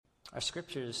Our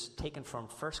scripture is taken from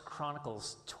 1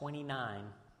 Chronicles 29,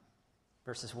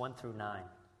 verses 1 through 9.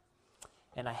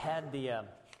 And I had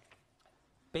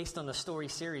based on the story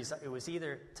series, it was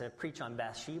either to preach on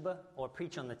Bathsheba or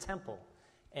preach on the temple.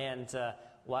 And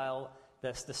while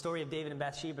the story of David and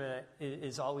Bathsheba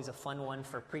is always a fun one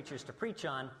for preachers to preach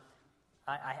on,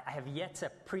 I have yet to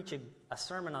preach a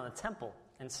sermon on the temple.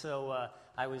 And so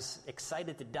I was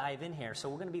excited to dive in here. So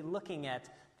we're going to be looking at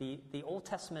the Old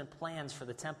Testament plans for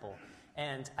the temple.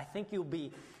 And I think you'll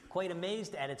be quite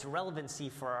amazed at its relevancy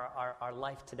for our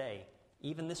life today.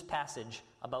 Even this passage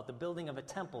about the building of a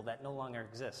temple that no longer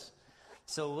exists.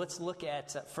 So let's look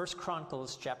at 1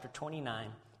 Chronicles chapter 29,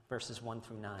 verses 1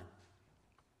 through 9.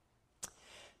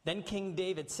 Then King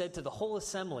David said to the whole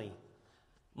assembly,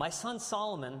 "My son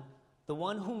Solomon, the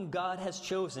one whom God has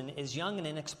chosen, is young and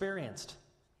inexperienced.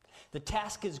 The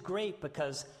task is great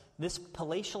because this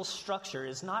palatial structure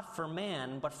is not for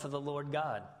man, but for the Lord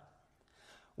God.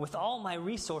 With all my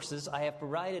resources, I have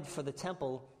provided for the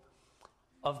temple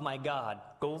of my God,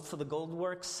 gold for the gold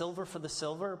work, silver for the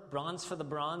silver, bronze for the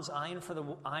bronze, iron for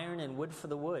the iron, and wood for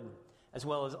the wood, as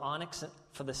well as onyx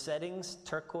for the settings,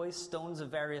 turquoise, stones of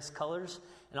various colors,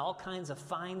 and all kinds of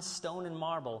fine stone and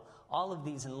marble, all of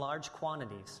these in large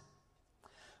quantities.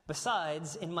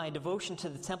 Besides, in my devotion to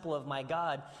the temple of my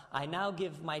God, I now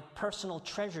give my personal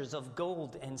treasures of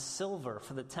gold and silver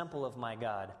for the temple of my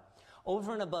God.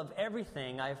 Over and above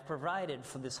everything I have provided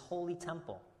for this holy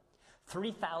temple,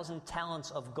 3,000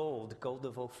 talents of gold, gold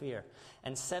of Ophir,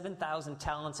 and 7,000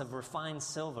 talents of refined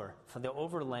silver for the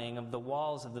overlaying of the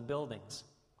walls of the buildings,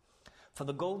 for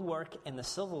the gold work and the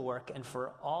silver work, and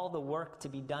for all the work to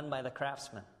be done by the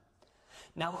craftsmen.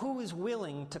 Now who is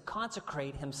willing to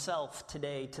consecrate himself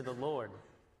today to the Lord?"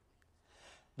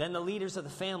 Then the leaders of the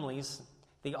families,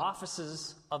 the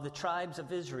officers of the tribes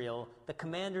of Israel, the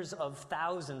commanders of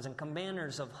thousands and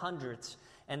commanders of hundreds,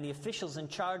 and the officials in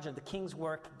charge of the king's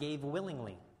work gave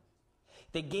willingly.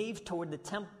 They gave toward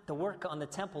the work on the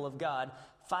temple of God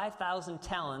 5,000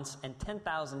 talents and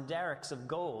 10,000 derricks of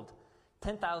gold,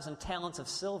 10,000 talents of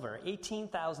silver,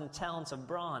 18,000 talents of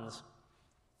bronze,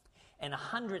 and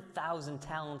 100,000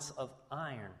 talents of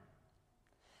iron.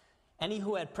 Any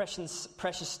who had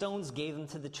precious stones gave them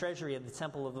to the treasury of the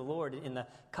temple of the Lord in the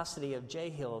custody of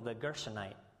Jehiel the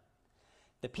Gershonite.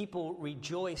 The people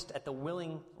rejoiced at the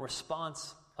willing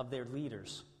response of their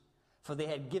leaders, for they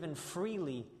had given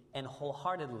freely and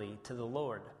wholeheartedly to the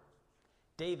Lord.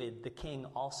 David, the king,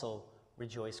 also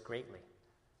rejoiced greatly.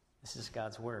 This is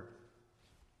God's word.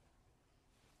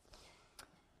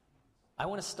 I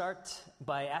want to start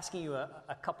by asking you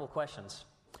a couple of questions.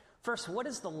 First, what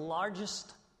is the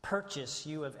largest purchase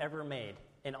you have ever made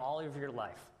in all of your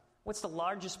life? What's the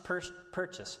largest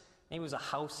purchase? Maybe it was a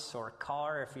house or a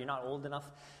car if you're not old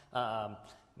enough.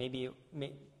 Maybe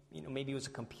it was a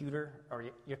computer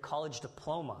or your college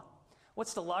diploma.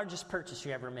 What's the largest purchase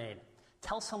you ever made?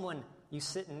 Tell someone you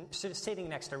sitting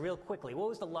next to real quickly, what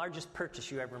was the largest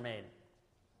purchase you ever made?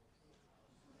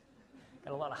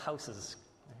 Got a lot of houses.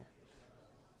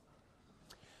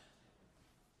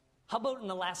 How about in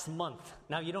the last month?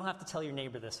 Now, you don't have to tell your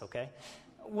neighbor this, okay?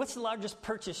 What's the largest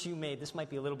purchase you made? This might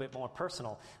be a little bit more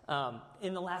personal.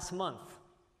 In the last month,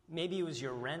 maybe it was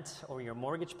your rent or your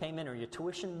mortgage payment or your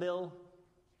tuition bill.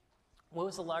 What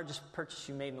was the largest purchase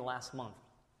you made in the last month?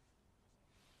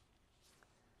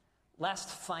 Last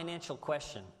financial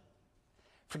question.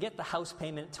 Forget the house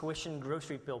payment, tuition,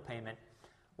 grocery bill payment.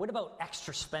 What about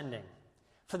extra spending?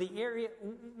 For the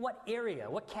area,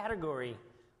 what category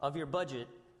of your budget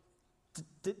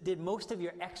did most of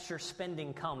your extra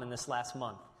spending come in this last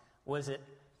month? Was it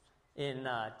in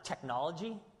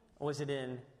technology? Was it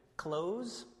in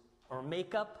clothes or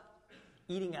makeup,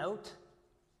 eating out?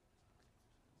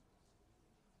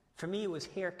 For me, it was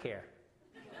hair care.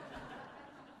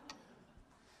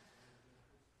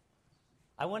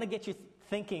 I want to get you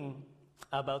thinking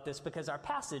about this because our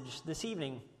passage this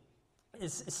evening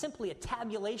is simply a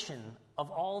tabulation of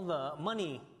all the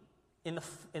money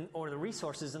or the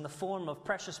resources in the form of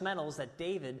precious metals that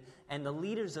David and the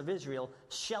leaders of Israel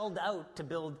shelled out to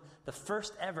build the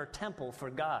first ever temple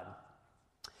for God.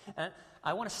 And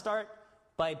I want to start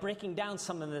by breaking down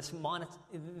some of this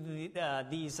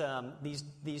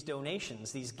these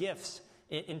donations, these gifts,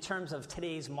 in terms of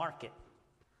today's market.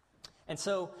 And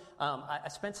so I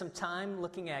spent some time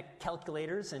looking at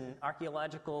calculators and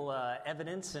archaeological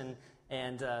evidence and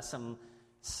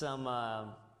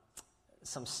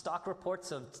some stock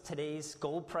reports of today's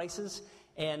gold prices,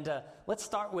 and let's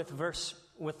start with verse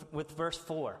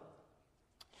 4.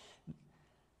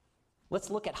 Let's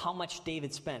look at how much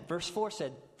David spent. Verse 4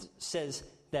 says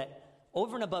that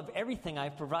over and above everything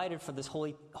I've provided for this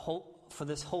holy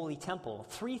temple,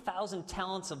 3,000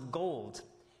 talents of gold.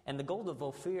 And the gold of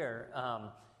Ophir,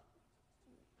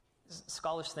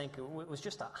 scholars think it was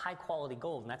just a high-quality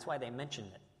gold, and that's why they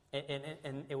mentioned it.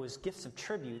 And it was gifts of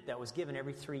tribute that was given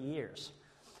every 3 years.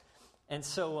 And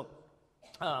so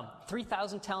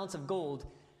 3,000 talents of gold,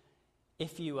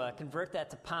 if you convert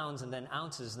that to pounds and then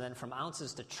ounces, and then from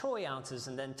ounces to troy ounces,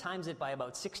 and then times it by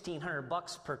about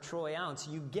 $1,600 per troy ounce,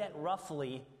 you get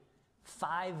roughly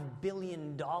 $5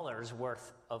 billion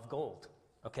worth of gold,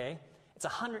 okay? It's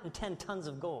 110 tons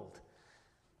of gold,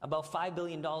 about $5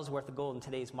 billion worth of gold in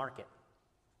today's market.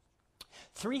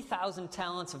 3,000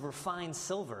 talents of refined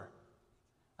silver,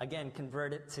 again,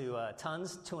 convert it to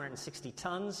tons, 260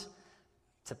 tons,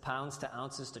 to pounds, to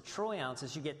ounces, to troy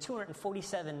ounces, you get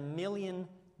 $247 million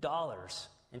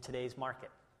in today's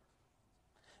market.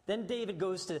 Then David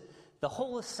goes to the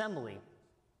whole assembly,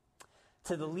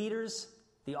 to the leaders,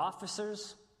 the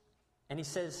officers, and he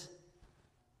says,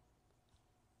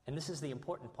 and this is the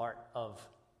important part of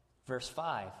verse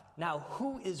 5, now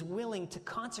who is willing to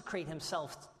consecrate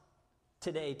himself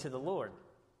today to the Lord?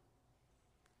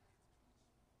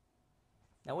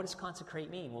 Now, what does consecrate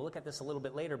mean? We'll look at this a little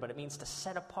bit later, but it means to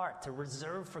set apart, to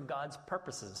reserve for God's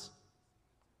purposes.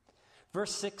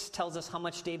 Verse 6 tells us how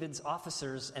much David's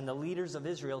officers and the leaders of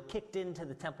Israel kicked into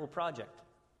the temple project.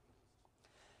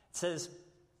 It says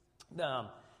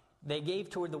they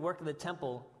gave toward the work of the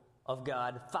temple of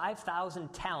God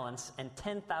 5,000 talents and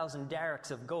 10,000 derricks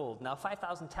of gold. Now,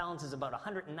 5,000 talents is about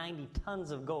 190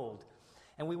 tons of gold.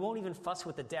 And we won't even fuss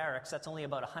with the derricks. That's only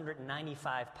about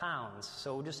 195 pounds.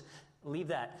 So we'll just leave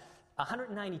that.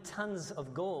 190 tons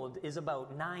of gold is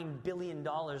about $9 billion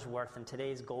worth in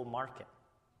today's gold market.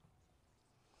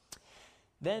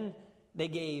 Then they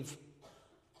gave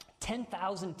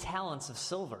 10,000 talents of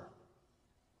silver.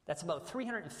 That's about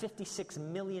 $356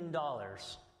 million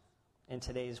in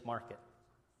today's market.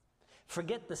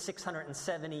 Forget the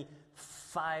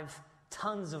 675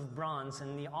 tons of bronze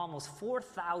and the almost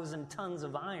 4,000 tons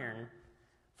of iron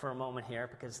for a moment here,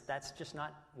 because that's just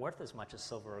not worth as much as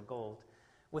silver or gold.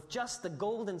 With just the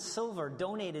gold and silver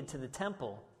donated to the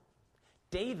temple,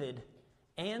 David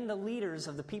and the leaders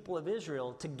of the people of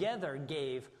Israel together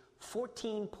gave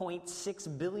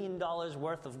 $14.6 billion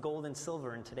worth of gold and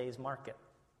silver in today's market.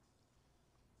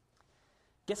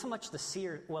 Guess how much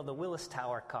the Willis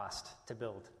Tower cost to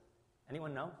build?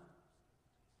 Anyone know?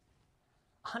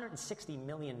 $160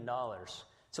 million.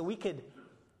 So we could,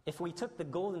 if we took the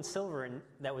gold and silver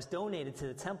that was donated to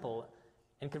the temple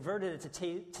and converted it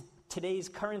to today's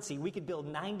currency, we could build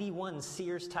 91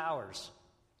 Sears Towers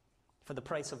for the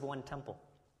price of one temple.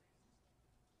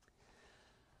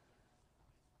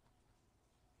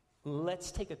 Let's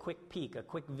take a quick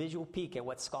visual peek at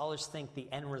what scholars think the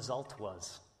end result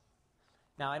was.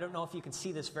 Now, I don't know if you can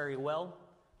see this very well,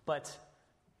 but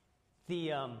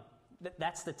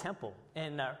that's the temple.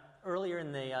 And earlier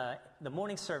in the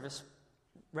morning service,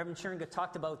 Reverend Chiringa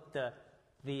talked about the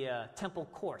temple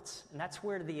courts, and that's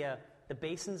where the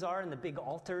basins are and the big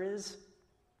altar is,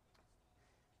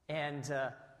 and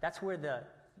that's where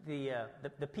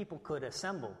the people could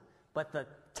assemble. But the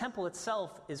temple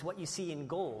itself is what you see in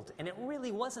gold, and it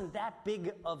really wasn't that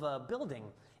big of a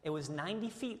building. It was 90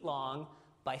 feet long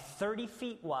by 30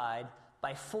 feet wide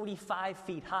by 45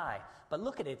 feet high. But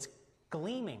look at it, it's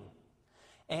gleaming.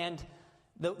 And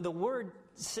the word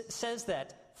says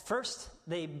that first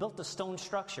they built a stone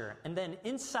structure, and then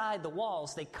inside the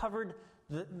walls they covered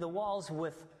the walls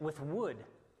with wood,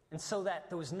 and so that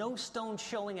there was no stone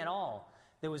showing at all.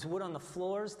 There was wood on the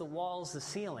floors, the walls, the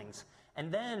ceilings.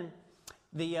 And then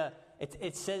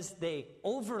it says they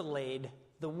overlaid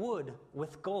the wood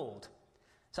with gold.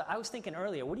 So I was thinking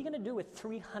earlier, what are you going to do with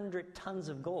 300 tons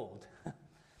of gold?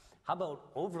 How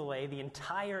about overlay the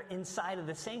entire inside of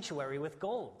the sanctuary with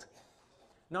gold?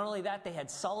 Not only that, they had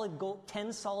solid gold,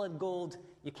 10 solid gold.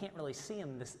 You can't really see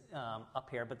them up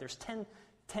here, but there's 10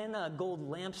 gold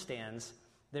lampstands.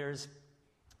 There's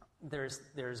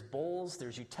bowls,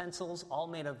 there's utensils, all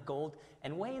made of gold.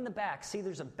 And way in the back, see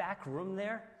there's a back room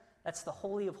there? That's the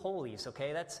Holy of Holies,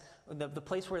 okay? That's the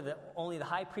place where only the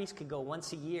high priest could go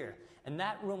once a year. And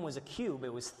that room was a cube.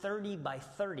 It was 30 by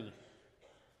 30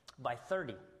 by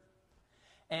 30.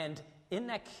 And in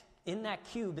that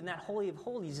cube, in that Holy of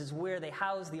Holies, is where they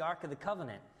housed the Ark of the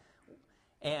Covenant.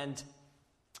 And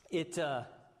it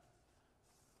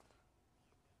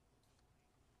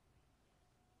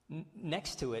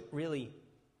next to it, really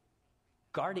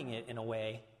guarding it in a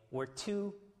way, were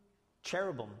two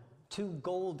cherubim, two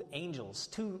gold angels,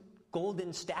 two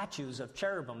golden statues of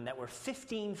cherubim that were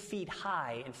 15 feet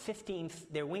high and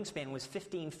their wingspan was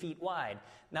 15 feet wide.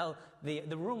 Now,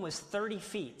 the room was 30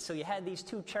 feet, so you had these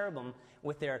two cherubim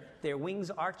with their wings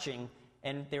arching,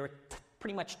 and they were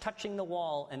pretty much touching the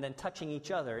wall and then touching each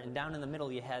other, and down in the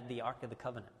middle you had the Ark of the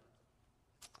Covenant.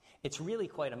 It's really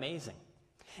quite amazing.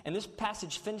 And this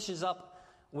passage finishes up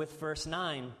with verse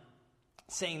 9,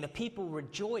 saying the people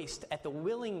rejoiced at the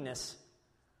willing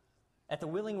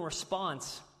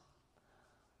response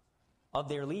of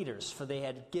their leaders, for they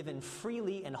had given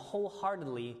freely and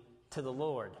wholeheartedly to the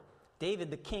Lord.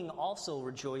 David the king also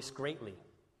rejoiced greatly.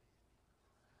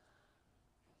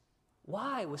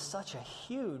 Why was such a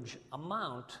huge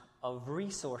amount of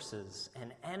resources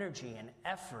and energy and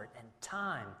effort and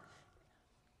time?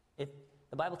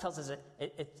 The Bible tells us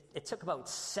it took about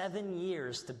 7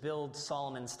 years to build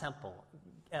Solomon's temple.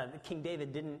 King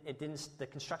David the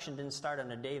construction didn't start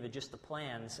under David, just the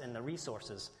plans and the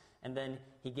resources. And then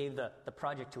he gave the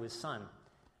project to his son.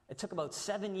 It took about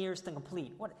 7 years to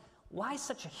complete. Why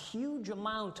such a huge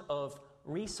amount of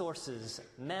resources,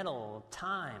 metal,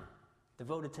 time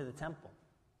devoted to the temple?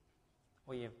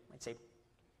 Well, you might say,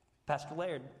 Pastor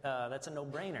Laird, that's a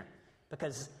no-brainer.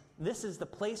 Because this is the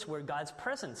place where God's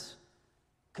presence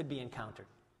could be encountered.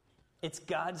 It's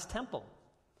God's temple.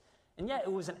 And yet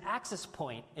it was an access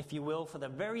point, if you will, for the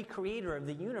very creator of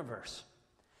the universe.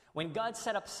 When God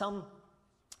set up some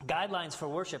guidelines for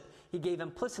worship, he gave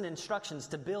implicit instructions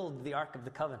to build the Ark of the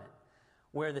Covenant,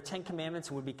 where the 10 Commandments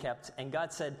would be kept. And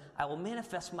God said, I will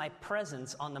manifest my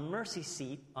presence on the mercy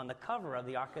seat on the cover of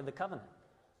the Ark of the Covenant.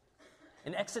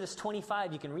 In Exodus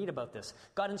 25, you can read about this.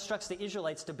 God instructs the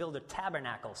Israelites to build a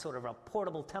tabernacle, sort of a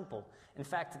portable temple. In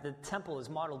fact, the temple is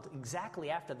modeled exactly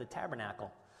after the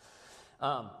tabernacle.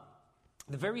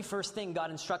 The very first thing God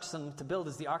instructs them to build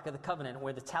is the Ark of the Covenant,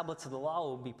 where the tablets of the law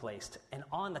will be placed. And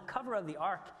on the cover of the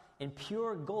Ark, in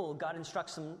pure gold, God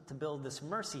instructs them to build this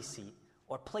mercy seat,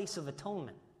 or place of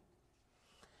atonement.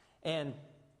 And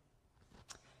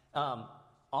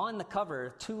on the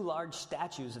cover, 2 large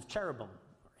statues of cherubim,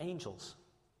 angels.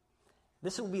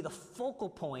 This will be the focal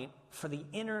point for the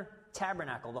inner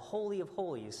tabernacle, the Holy of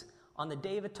Holies. On the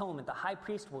Day of Atonement, the high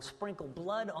priest will sprinkle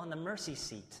blood on the mercy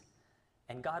seat,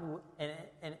 and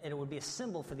it would be a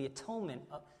symbol for the atonement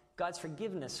of God's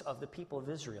forgiveness of the people of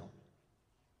Israel.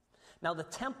 Now, the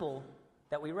temple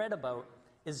that we read about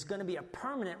is going to be a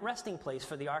permanent resting place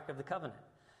for the Ark of the Covenant.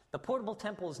 The portable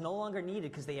temple is no longer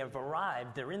needed because they have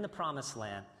arrived. They're in the Promised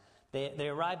Land. They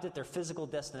arrived at their physical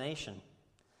destination.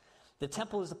 The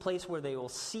temple is the place where they will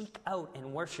seek out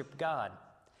and worship God.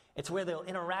 It's where they'll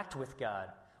interact with God,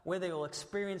 where they will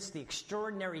experience the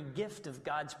extraordinary gift of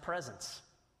God's presence.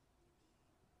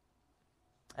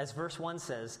 As verse 1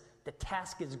 says, the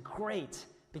task is great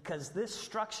because this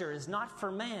structure is not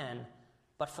for man,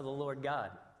 but for the Lord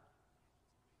God.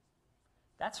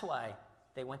 That's why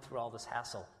they went through all this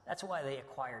hassle. That's why they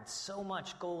acquired so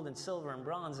much gold and silver and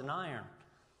bronze and iron.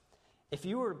 If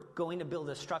you were going to build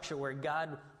a structure where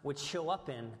God would show up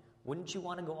in, wouldn't you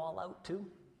want to go all out too?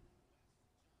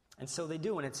 And so they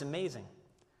do, and it's amazing.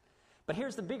 But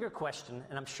here's the bigger question,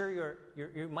 and I'm sure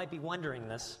you might be wondering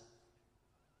this.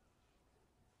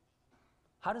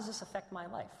 How does this affect my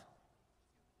life?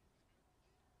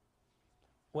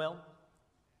 Well,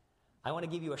 I want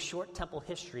to give you a short temple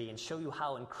history and show you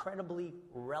how incredibly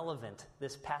relevant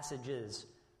this passage is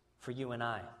for you and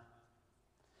I.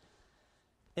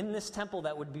 In this temple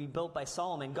that would be built by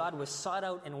Solomon, God was sought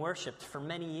out and worshipped for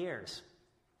many years.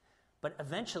 But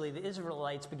eventually the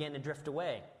Israelites began to drift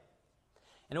away.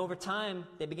 And over time,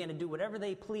 they began to do whatever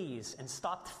they please and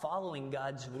stopped following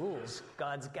God's rules,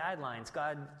 God's guidelines,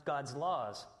 God's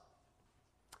laws.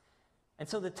 And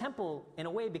so the temple, in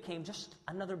a way, became just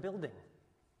another building.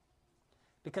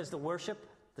 Because the worship,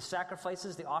 the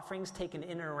sacrifices, the offerings taken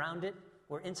in and around it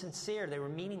were insincere, they were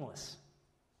meaningless.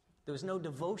 There was no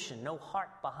devotion, no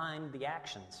heart behind the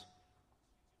actions.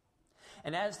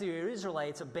 And as the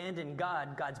Israelites abandoned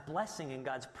God, God's blessing and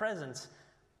God's presence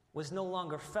was no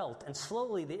longer felt. And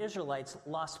slowly the Israelites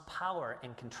lost power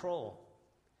and control.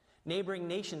 Neighboring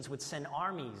nations would send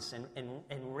armies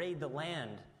and raid the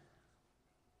land.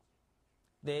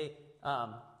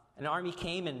 An army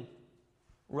came and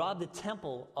robbed the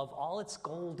temple of all its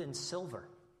gold and silver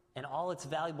and all its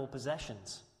valuable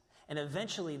possessions. And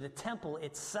eventually the temple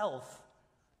itself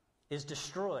is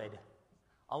destroyed,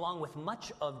 along with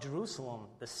much of Jerusalem,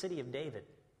 the city of David.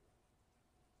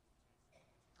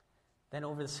 Then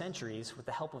over the centuries, with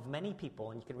the help of many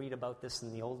people, and you can read about this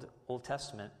in the Old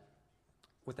Testament,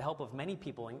 with the help of many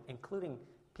people, including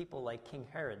people like King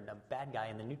Herod, a bad guy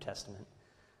in the New Testament,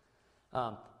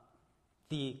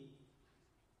 the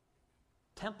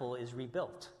temple is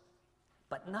rebuilt,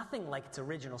 but nothing like its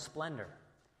original splendor.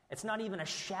 It's not even a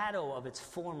shadow of its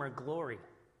former glory.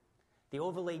 The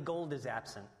overlaid gold is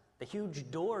absent. The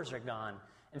huge doors are gone.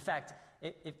 In fact,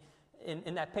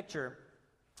 in that picture,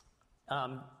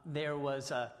 there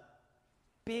was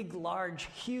big, large,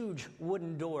 huge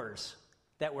wooden doors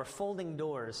that were folding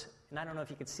doors, and I don't know if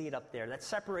you can see it up there, that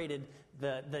separated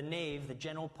the nave, the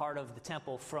general part of the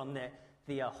temple, from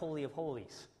the Holy of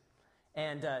Holies.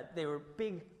 And they were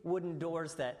big wooden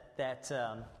doors that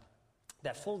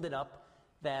folded up,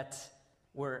 that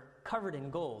were covered in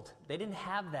gold. They didn't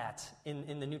have that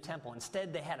in the new temple.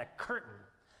 Instead, they had a curtain,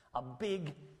 a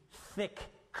big, thick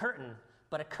curtain.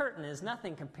 But a curtain is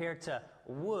nothing compared to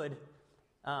wood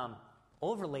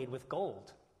overlaid with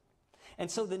gold. And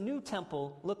so the new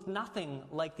temple looked nothing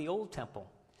like the old temple.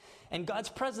 And God's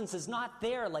presence is not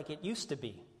there like it used to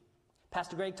be.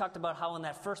 Pastor Greg talked about how on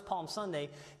that first Palm Sunday,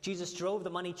 Jesus drove the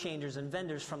money changers and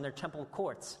vendors from their temple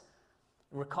courts,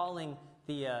 recalling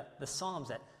the Psalms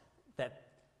that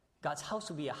God's house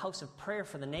would be a house of prayer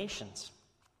for the nations.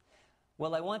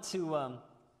 Well, I want you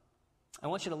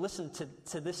to listen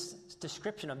to this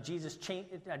description of Jesus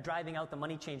driving out the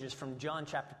money changers from John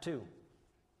chapter 2.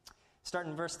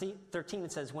 Starting in verse 13,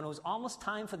 it says, "When it was almost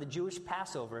time for the Jewish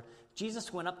Passover,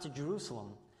 Jesus went up to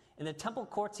Jerusalem. In the temple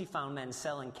courts he found men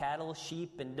selling cattle,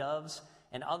 sheep, and doves,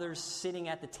 and others sitting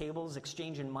at the tables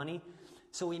exchanging money.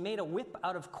 So he made a whip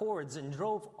out of cords and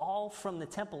drove all from the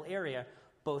temple area,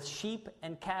 both sheep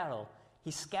and cattle.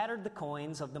 He scattered the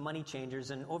coins of the money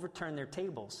changers and overturned their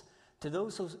tables. To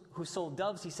those who sold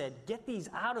doves, he said, 'Get these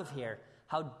out of here.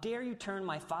 How dare you turn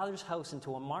my Father's house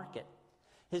into a market?'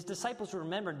 His disciples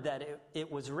remembered that it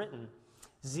was written,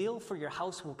 'Zeal for your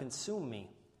house will consume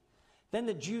me.' Then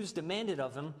the Jews demanded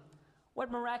of him,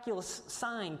 'What miraculous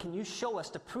sign can you show us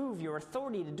to prove your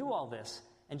authority to do all this?'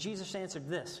 And Jesus answered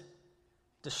this,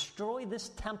 'Destroy this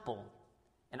temple,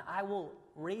 and I will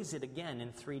raise it again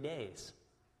in 3 days.'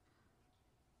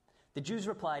 The Jews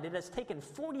replied, 'It has taken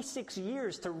 46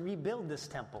 years to rebuild this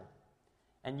temple,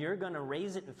 and you're going to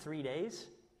raise it in 3 days?'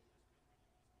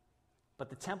 But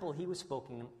the temple he was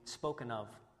spoken of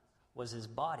was his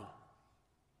body.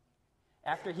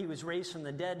 After he was raised from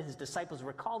the dead, his disciples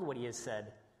recalled what he had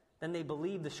said. Then they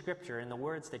believed the scripture and the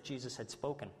words that Jesus had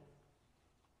spoken."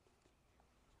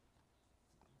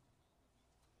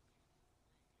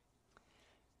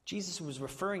 Jesus was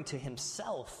referring to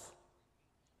himself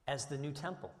as the new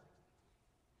temple.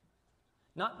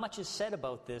 Not much is said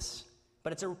about this,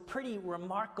 but it's a pretty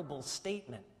remarkable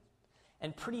statement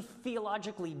and pretty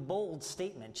theologically bold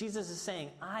statement. Jesus is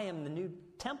saying, "I am the new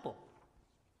temple."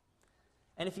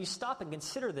 And if you stop and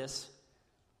consider this,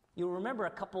 you'll remember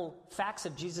a couple facts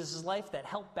of Jesus' life that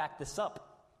help back this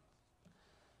up.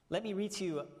 Let me read to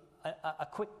you a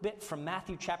quick bit from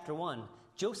Matthew chapter 1.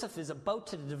 Joseph is about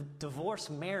to divorce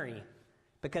Mary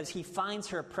because he finds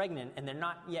her pregnant and they're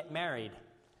not yet married.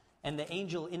 And the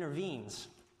angel intervenes.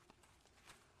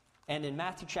 And in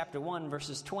Matthew chapter 1,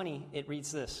 verses 20, it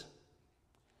reads this.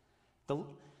 The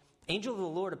angel of the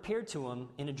Lord appeared to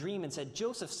him in a dream and said,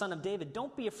 "Joseph, son of David,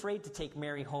 don't be afraid to take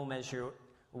Mary home as your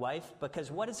wife,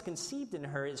 because what is conceived in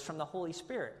her is from the Holy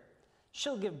Spirit.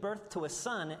 She'll give birth to a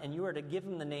son, and you are to give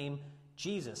him the name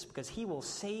Jesus, because he will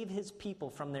save his people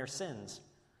from their sins."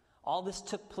 All this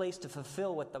took place to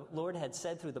fulfill what the Lord had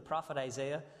said through the prophet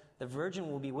Isaiah. "The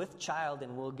virgin will be with child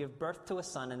and will give birth to a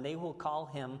son, and they will call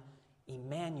him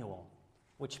Emmanuel,"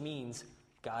 which means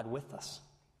God with us.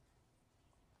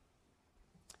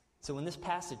 So in this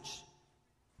passage,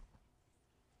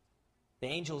 the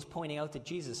angel is pointing out to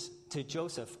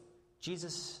Joseph,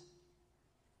 Jesus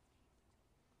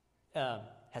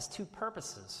has two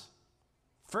purposes.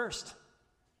 First,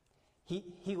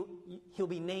 he'll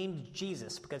be named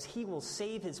Jesus because he will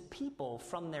save his people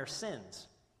from their sins.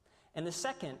 And the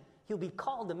second, he'll be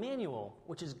called Emmanuel,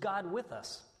 which is God with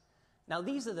us. Now,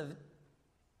 these are the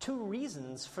two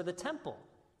reasons for the temple.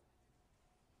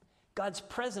 God's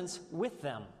presence with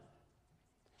them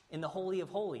in the Holy of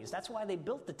Holies. That's why they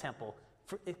built the temple,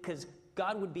 because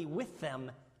God would be with them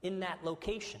in that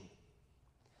location.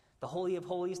 The Holy of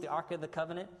Holies, the Ark of the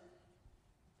Covenant.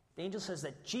 The angel says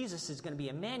that Jesus is going to be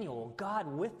Emmanuel, God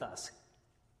with us,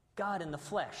 God in the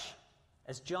flesh.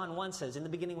 As John 1 says, "In the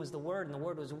beginning was the Word, and the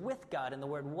Word was with God, and the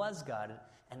Word was God,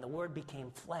 and the Word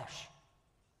became flesh."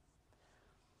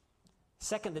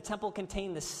 Second, the temple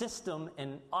contained the system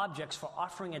and objects for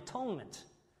offering atonement.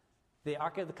 The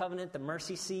Ark of the Covenant, the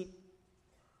mercy seat.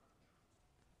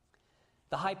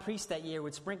 The high priest that year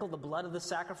would sprinkle the blood of the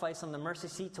sacrifice on the mercy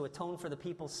seat to atone for the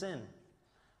people's sin.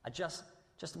 Just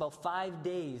about 5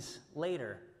 days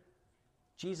later,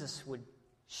 Jesus would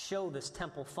show this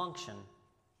temple function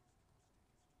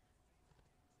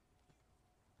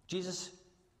Jesus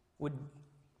would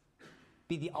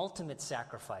be the ultimate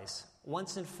sacrifice,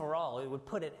 once and for all. It would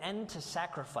put an end to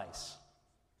sacrifice.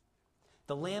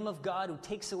 The Lamb of God who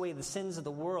takes away the sins of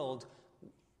the world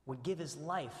would give his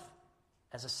life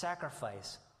as a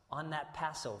sacrifice on that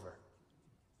Passover.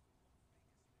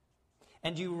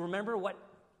 And do you remember what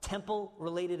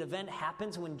temple-related event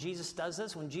happens when Jesus does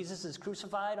this, when Jesus is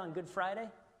crucified on Good Friday?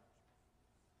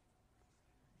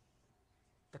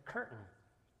 The curtain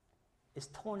is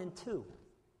torn in two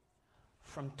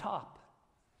from top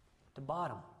to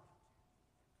bottom.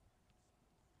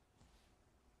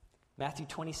 Matthew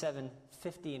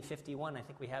 27:50 and 51, I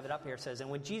think we have it up here, says, "And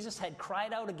when Jesus had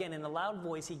cried out again in a loud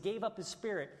voice, he gave up his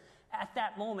spirit. At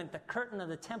that moment, the curtain of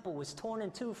the temple was torn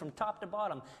in two from top to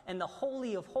bottom, and the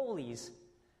Holy of Holies,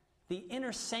 the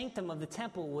inner sanctum of the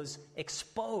temple, was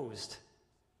exposed."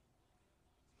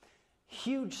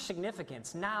 Huge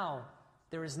significance. Now,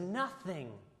 there is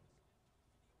nothing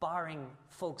barring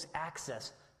folks'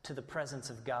 access to the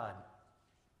presence of God.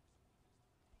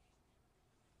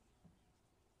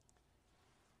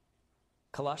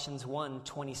 Colossians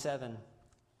 1:27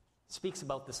 speaks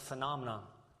about this phenomenon.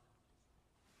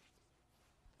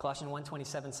 Colossians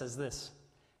 1:27 says this: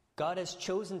 "God has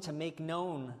chosen to make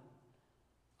known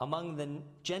among the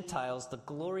Gentiles the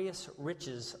glorious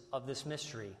riches of this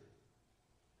mystery,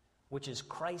 which is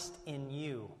Christ in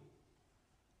you,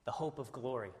 the hope of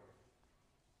glory."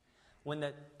 When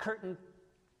the curtain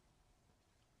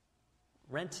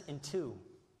rent in two,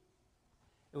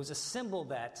 it was a symbol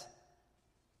that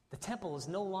the temple is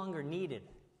no longer needed.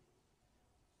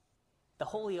 The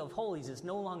Holy of Holies is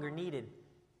no longer needed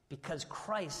because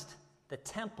Christ, the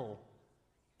temple,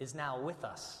 is now with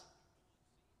us.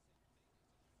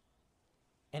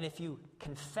 And if you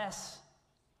confess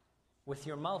with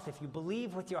your mouth, if you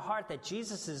believe with your heart that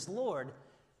Jesus is Lord,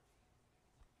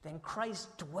 then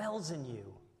Christ dwells in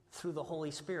you through the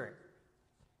Holy Spirit.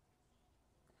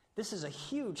 This is a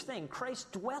huge thing.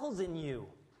 Christ dwells in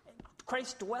you.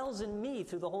 Christ dwells in me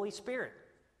through the Holy Spirit.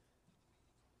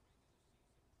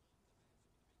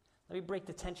 Let me break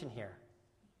the tension here.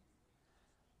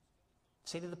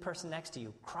 Say to the person next to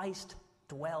you, Christ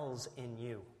dwells in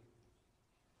you.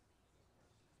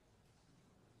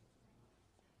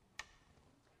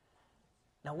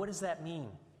 Now, what does that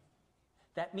mean?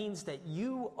 That means that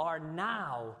you are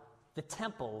now the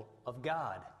temple of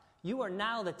God. You are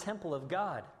now the temple of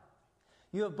God.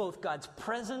 You have both God's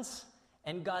presence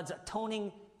and God's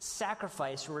atoning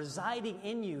sacrifice residing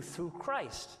in you through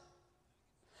Christ.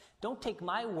 Don't take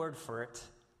my word for it.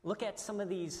 Look at some of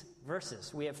these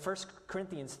verses. We have 1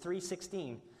 Corinthians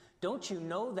 3:16. "Don't you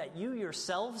know that you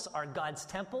yourselves are God's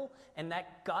temple and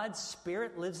that God's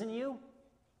Spirit lives in you?"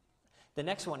 The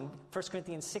next one, 1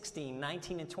 Corinthians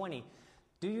 16:19 and 20.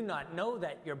 "Do you not know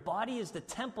that your body is the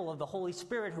temple of the Holy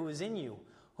Spirit who is in you,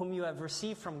 whom you have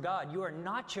received from God? You are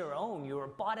not your own. You are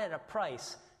bought at a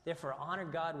price. Therefore, honor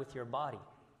God with your body."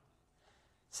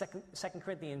 2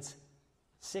 Corinthians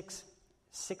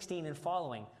 6:16 and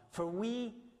following. "For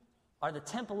we are the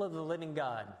temple of the living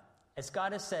God. As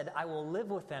God has said, I will live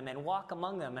with them and walk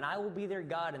among them, and I will be their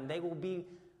God, and they will be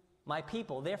my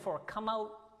people. Therefore, come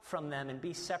out from them and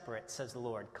be separate, says the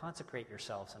Lord." Consecrate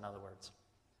yourselves, in other words.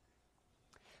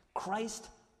 Christ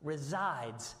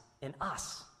resides in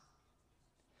us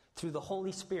through the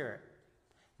Holy Spirit.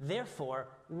 Therefore,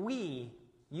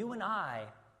 you and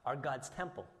I, are God's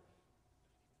temple.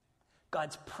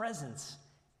 God's presence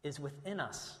is within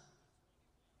us.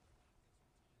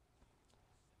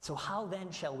 So how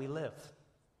then shall we live?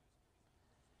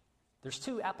 There's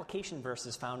two application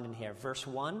verses found in here, verse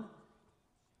 1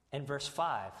 and verse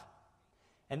 5.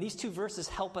 And these two verses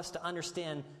help us to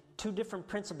understand two different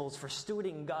principles for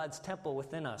stewarding God's temple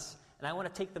within us. And I want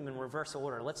to take them in reverse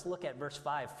order. Let's look at verse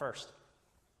 5 first.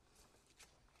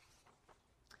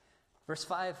 Verse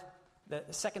 5,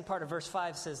 the second part of verse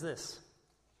 5 says this: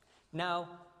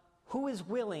 "Now, who is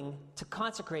willing to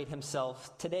consecrate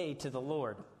himself today to the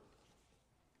Lord?"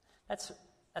 That's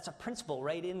a principle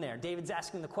right in there. David's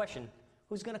asking the question,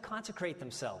 who's going to consecrate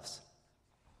themselves?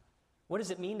 What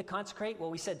does it mean to consecrate? Well,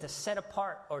 we said to set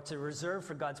apart or to reserve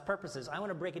for God's purposes. I want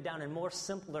to break it down in more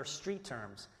simpler street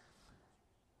terms.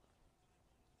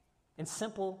 In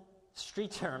simple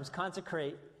street terms,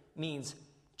 consecrate means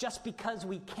just because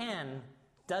we can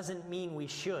doesn't mean we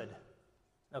should.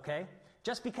 Okay?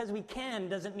 Just because we can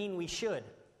doesn't mean we should.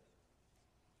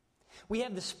 We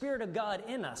have the Spirit of God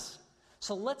in us.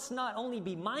 So let's not only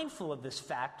be mindful of this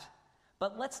fact,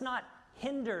 but let's not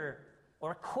hinder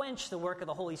or quench the work of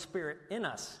the Holy Spirit in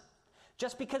us.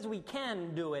 Just because we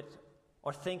can do it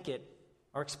or think it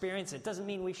or experience it doesn't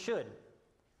mean we should.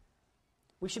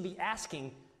 We should be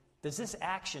asking, Does this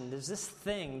action, does this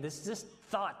thing, does this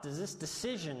thought, does this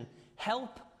decision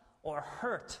help or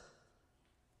hurt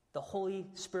the Holy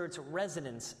Spirit's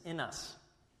residence in us?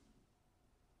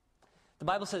 The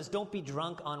Bible says, don't be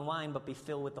drunk on wine, but be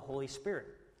filled with the Holy Spirit.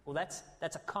 Well,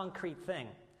 that's a concrete thing.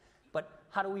 But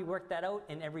how do we work that out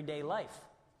in everyday life?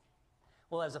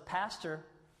 Well, as a pastor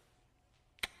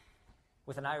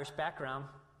with an Irish background,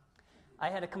 I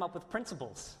had to come up with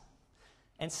principles.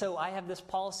 And so I have this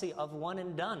policy of one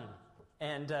and done.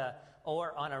 And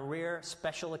or on a rare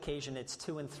special occasion, it's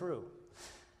to and through.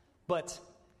 But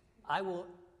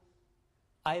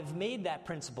I've made that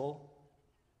principle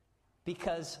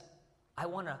because I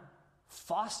want to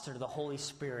foster the Holy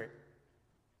Spirit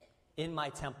in my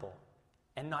temple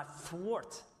and not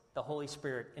thwart the Holy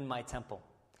Spirit in my temple.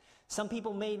 Some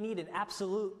people may need an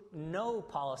absolute no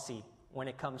policy when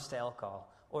it comes to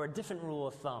alcohol, or a different rule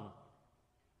of thumb.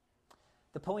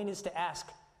 The point is to ask,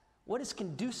 what is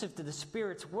conducive to the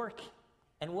Spirit's work,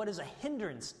 and what is a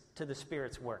hindrance to the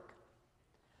Spirit's work?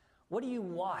 What do you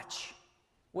watch?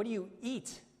 What do you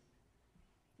eat?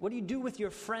 What do you do with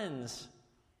your friends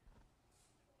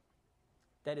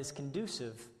that is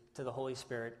conducive to the Holy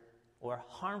Spirit or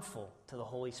harmful to the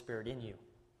Holy Spirit in you?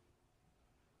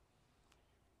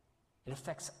 It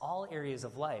affects all areas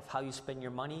of life, how you spend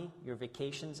your money, your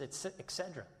vacations,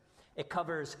 etc. It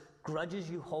covers grudges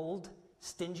you hold,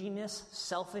 stinginess,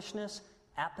 selfishness,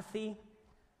 apathy.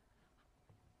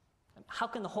 How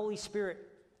can the Holy Spirit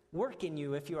work in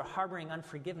you if you're harboring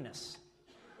unforgiveness,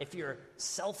 if you're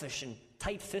selfish and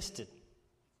tight-fisted?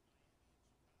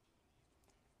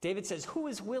 David says, who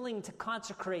is willing to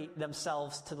consecrate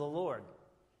themselves to the Lord?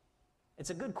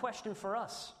 It's a good question for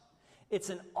us. It's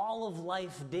an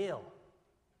all-of-life deal.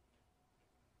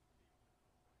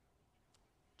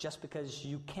 Just because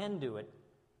you can do it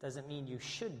doesn't mean you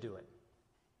should do it.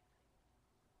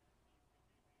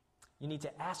 You need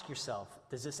to ask yourself,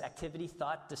 does this activity,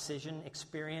 thought, decision,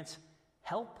 experience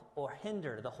help or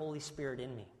hinder the Holy Spirit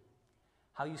in me?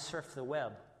 How you surf the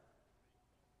web,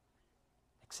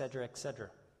 etc., etc.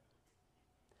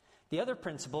 The other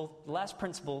principle, the last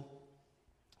principle,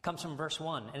 comes from verse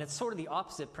 1, and it's sort of the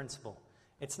opposite principle.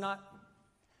 It's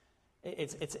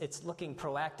looking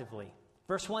proactively.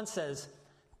 Verse 1 says,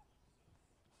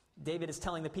 David is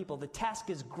telling the people, the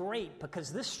task is great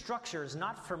because this structure is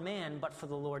not for man, but for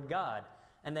the Lord God.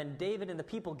 And then David and the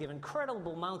people give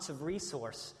incredible amounts of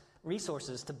resources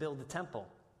to build the temple.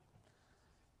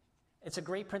 It's a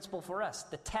great principle for us.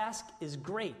 The task is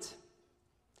great,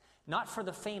 not for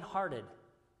the faint-hearted.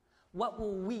 What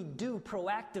will we do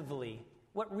proactively?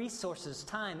 What resources,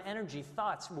 time, energy,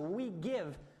 thoughts will we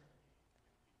give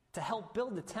to help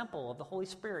build the temple of the Holy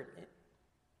Spirit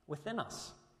within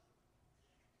us?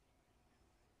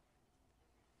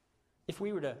 If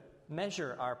we were to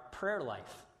measure our prayer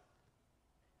life,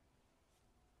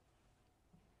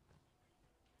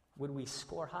 would we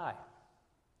score high?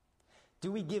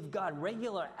 Do we give God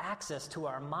regular access to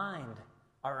our mind,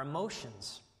 our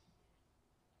emotions,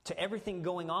 to everything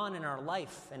going on in our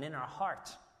life and in our heart,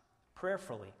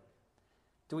 prayerfully?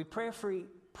 Do we prayerfully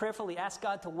ask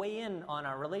God to weigh in on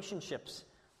our relationships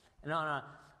and on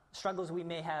struggles we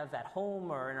may have at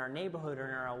home or in our neighborhood or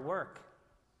in our work?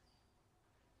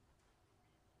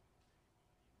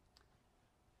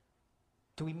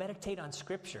 Do we meditate on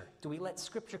Scripture? Do we let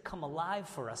Scripture come alive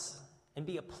for us and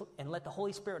let the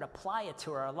Holy Spirit apply it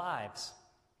to our lives?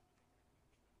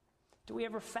 Do we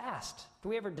ever fast? Do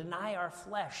we ever deny our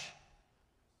flesh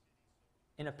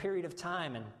in a period of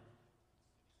time and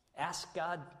ask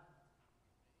God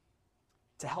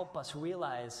to help us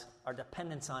realize our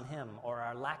dependence on Him or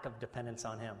our lack of dependence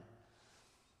on Him?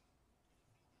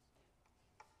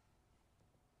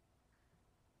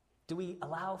 Do we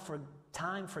allow for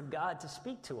time for God to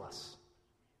speak to us?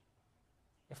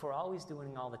 If we're always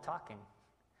doing all the talking,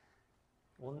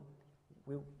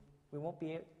 we won't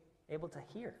be able to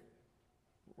hear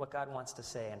what God wants to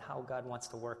say and how God wants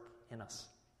to work in us.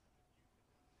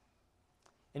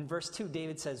 In verse 2,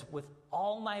 David says, with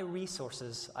all my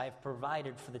resources I have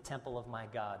provided for the temple of my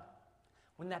God.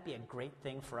 Wouldn't that be a great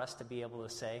thing for us to be able to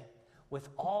say? With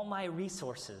all my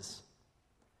resources,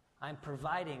 I'm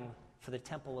providing for the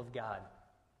temple of God.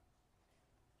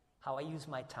 How I use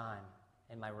my time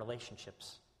and my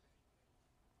relationships.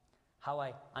 How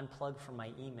I unplug from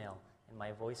my email and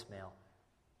my voicemail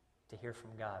to hear from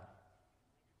God.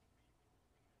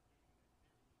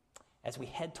 As we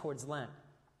head towards Lent,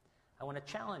 I want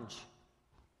to challenge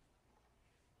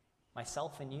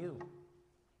myself and you.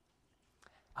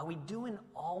 Are we doing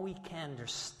all we can to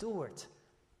steward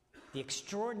the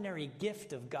extraordinary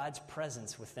gift of God's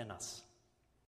presence within us?